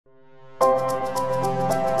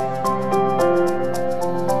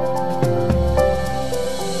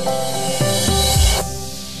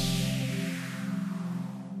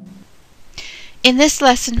In this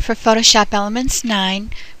lesson for Photoshop Elements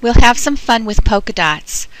 9, we'll have some fun with polka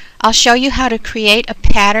dots. I'll show you how to create a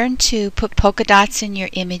pattern to put polka dots in your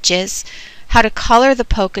images, how to color the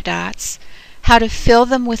polka dots, how to fill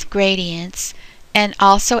them with gradients, and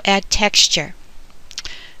also add texture,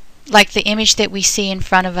 like the image that we see in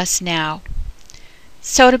front of us now.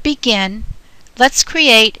 So to begin, let's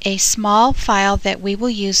create a small file that we will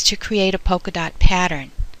use to create a polka dot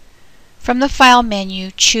pattern. From the File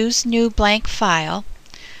menu, choose New Blank File,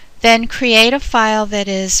 then create a file that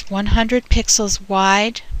is 100 pixels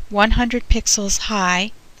wide, 100 pixels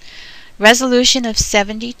high, resolution of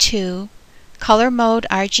 72, color mode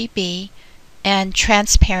RGB, and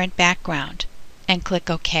transparent background, and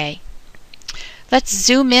click OK. Let's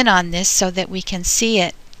zoom in on this so that we can see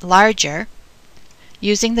it larger.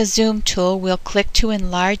 Using the zoom tool, we'll click to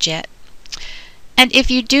enlarge it. And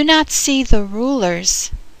if you do not see the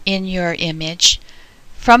rulers in your image,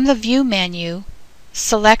 from the View menu,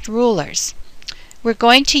 select Rulers. We're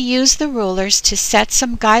going to use the rulers to set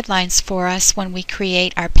some guidelines for us when we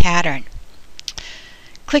create our pattern.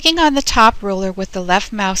 Clicking on the top ruler with the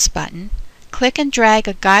left mouse button, click and drag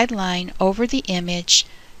a guideline over the image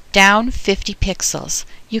down 50 pixels.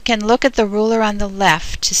 You can look at the ruler on the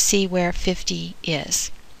left to see where 50 is.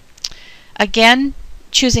 Again,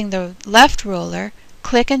 choosing the left ruler,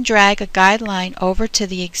 click and drag a guideline over to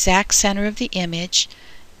the exact center of the image,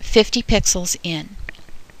 50 pixels in.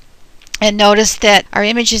 And notice that our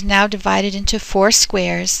image is now divided into 4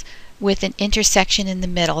 squares with an intersection in the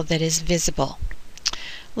middle that is visible.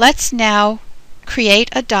 Let's now create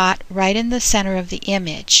a dot right in the center of the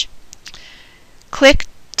image. Click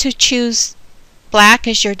to choose black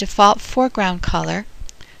as your default foreground color.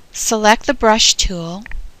 Select the brush tool.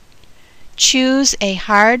 Choose a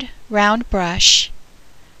hard round brush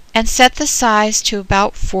and set the size to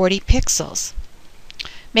about 40 pixels.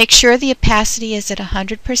 Make sure the opacity is at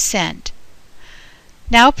 100%.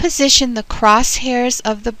 Now position the crosshairs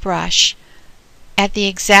of the brush at the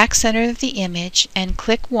exact center of the image and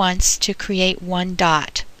click once to create one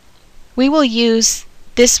dot. We will use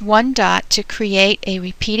this one dot to create a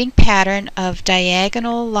repeating pattern of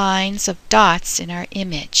diagonal lines of dots in our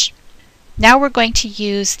image. Now we're going to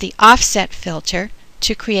use the offset filter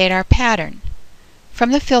to create our pattern.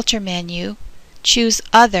 From the Filter menu, choose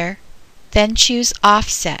Other, then choose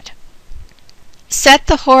Offset. Set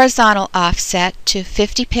the horizontal offset to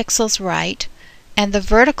 50 pixels right and the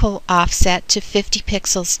vertical offset to 50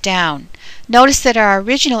 pixels down. Notice that our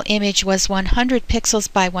original image was 100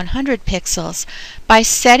 pixels by 100 pixels. By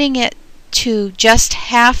setting it to just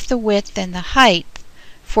half the width and the height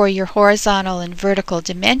for your horizontal and vertical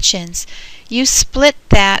dimensions, you split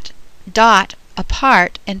that dot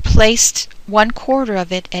apart and placed 1/4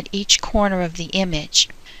 of it at each corner of the image.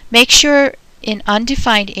 Make sure in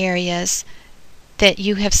undefined areas that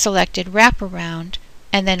you have selected Wraparound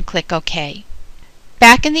and then click OK.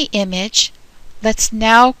 Back in the image, let's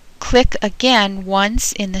now click again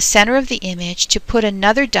once in the center of the image to put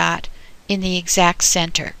another dot in the exact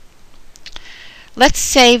center. Let's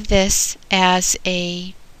save this as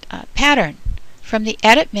a pattern. From the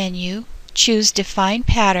Edit menu, choose Define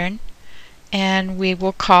Pattern, and we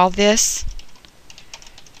will call this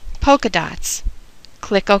polka dots.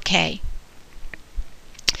 Click OK.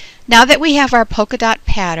 Now that we have our polka dot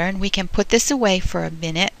pattern, we can put this away for a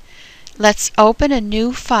minute. Let's open a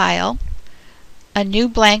new file, a new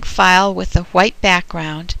blank file with a white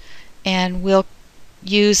background, and we'll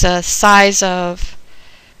use a size of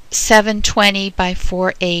 720 by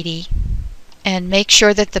 480 and make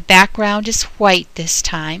sure that the background is white this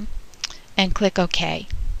time and click OK.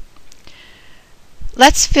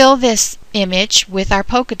 Let's fill this image with our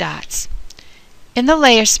polka dots. In the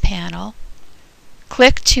Layers panel,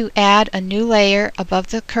 click to add a new layer above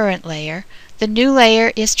the current layer. The new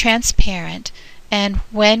layer is transparent, and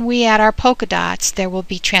when we add our polka dots, there will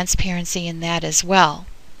be transparency in that as well.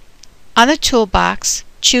 On the toolbox,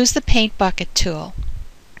 choose the Paint Bucket tool.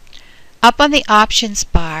 Up on the Options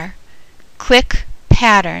bar, click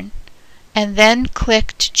Pattern, and then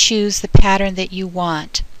click to choose the pattern that you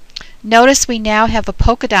want. Notice we now have a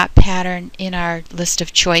polka dot pattern in our list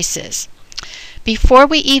of choices. Before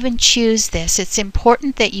we even choose this, it's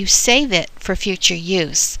important that you save it for future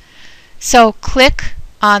use. So click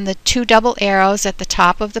on the 2 double arrows at the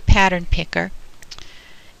top of the pattern picker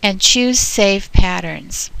and choose Save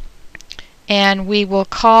Patterns. And we will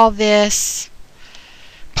call this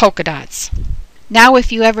polka dots. Now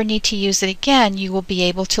if you ever need to use it again, you will be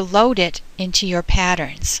able to load it into your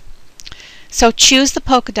patterns. So choose the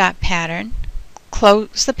polka dot pattern,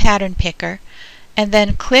 close the pattern picker, and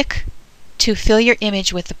then click to fill your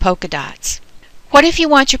image with the polka dots. What if you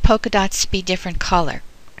want your polka dots to be different color?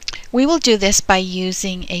 We will do this by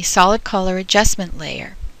using a solid color adjustment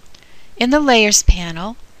layer. In the Layers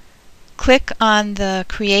panel, click on the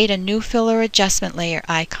Create a New Filler Adjustment Layer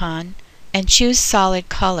icon and choose Solid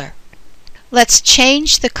Color. Let's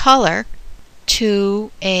change the color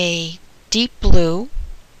to a deep blue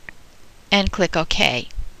and click OK.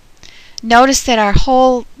 Notice that our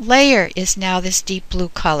whole layer is now this deep blue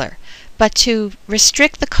color, but to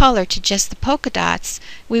restrict the color to just the polka dots,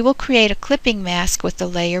 we will create a clipping mask with the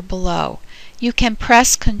layer below. You can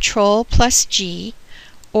press Ctrl+G,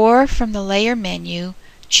 or from the layer menu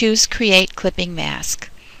choose Create Clipping Mask.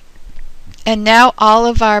 And now all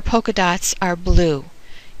of our polka dots are blue.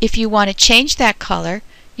 If you want to change that color,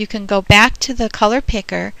 you can go back to the color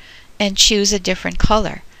picker and choose a different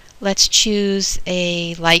color. Let's choose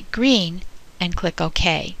a light green and click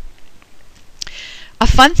OK. A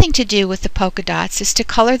fun thing to do with the polka dots is to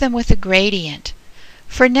color them with a gradient.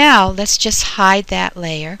 For now, let's just hide that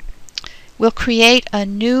layer. We'll create a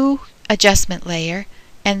new adjustment layer,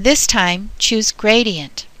 and this time choose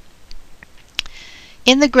Gradient.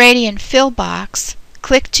 In the Gradient Fill box,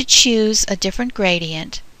 click to choose a different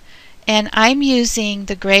gradient, and I'm using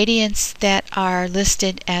the gradients that are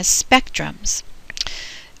listed as spectrums.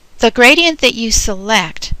 The gradient that you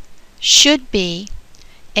select should be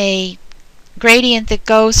a gradient that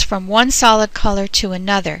goes from one solid color to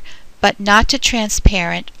another, but not to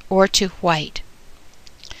transparent or to white.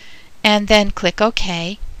 And then click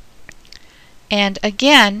OK. And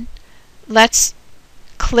again, let's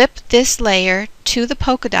clip this layer to the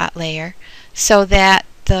polka dot layer so that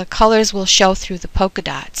the colors will show through the polka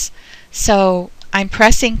dots. So I'm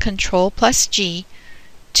pressing Ctrl+G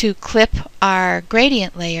to clip our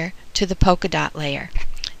gradient layer to the polka dot layer.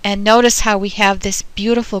 And notice how we have this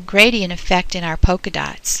beautiful gradient effect in our polka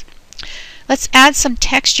dots. Let's add some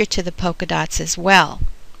texture to the polka dots as well.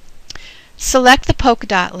 Select the polka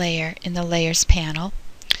dot layer in the Layers panel,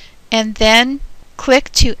 and then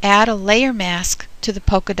click to add a layer mask to the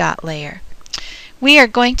polka dot layer. We are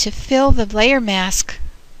going to fill the layer mask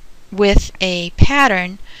with a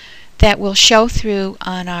pattern that will show through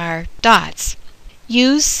on our dots.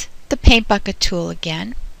 Use the paint bucket tool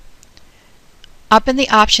again. Up in the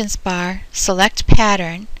options bar, select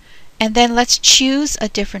Pattern, and then let's choose a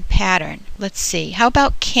different pattern. Let's see, how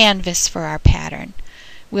about Canvas for our pattern?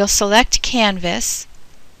 We'll select Canvas,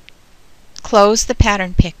 close the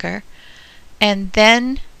pattern picker, and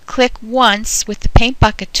then click once with the paint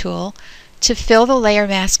bucket tool to fill the layer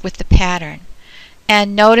mask with the pattern.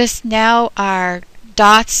 And notice now our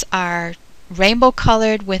dots are rainbow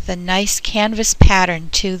colored with a nice canvas pattern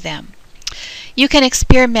to them. You can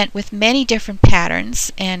experiment with many different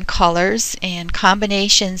patterns and colors and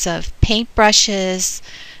combinations of paint brushes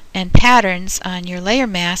and patterns on your layer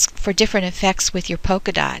mask for different effects with your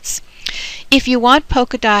polka dots. If you want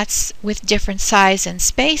polka dots with different size and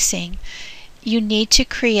spacing, you need to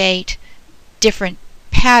create different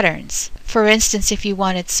patterns. For instance, if you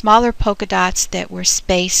wanted smaller polka dots that were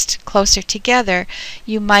spaced closer together,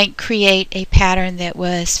 you might create a pattern that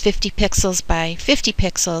was 50 pixels by 50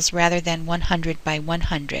 pixels rather than 100 by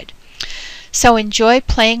 100. So enjoy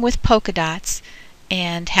playing with polka dots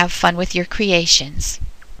and have fun with your creations.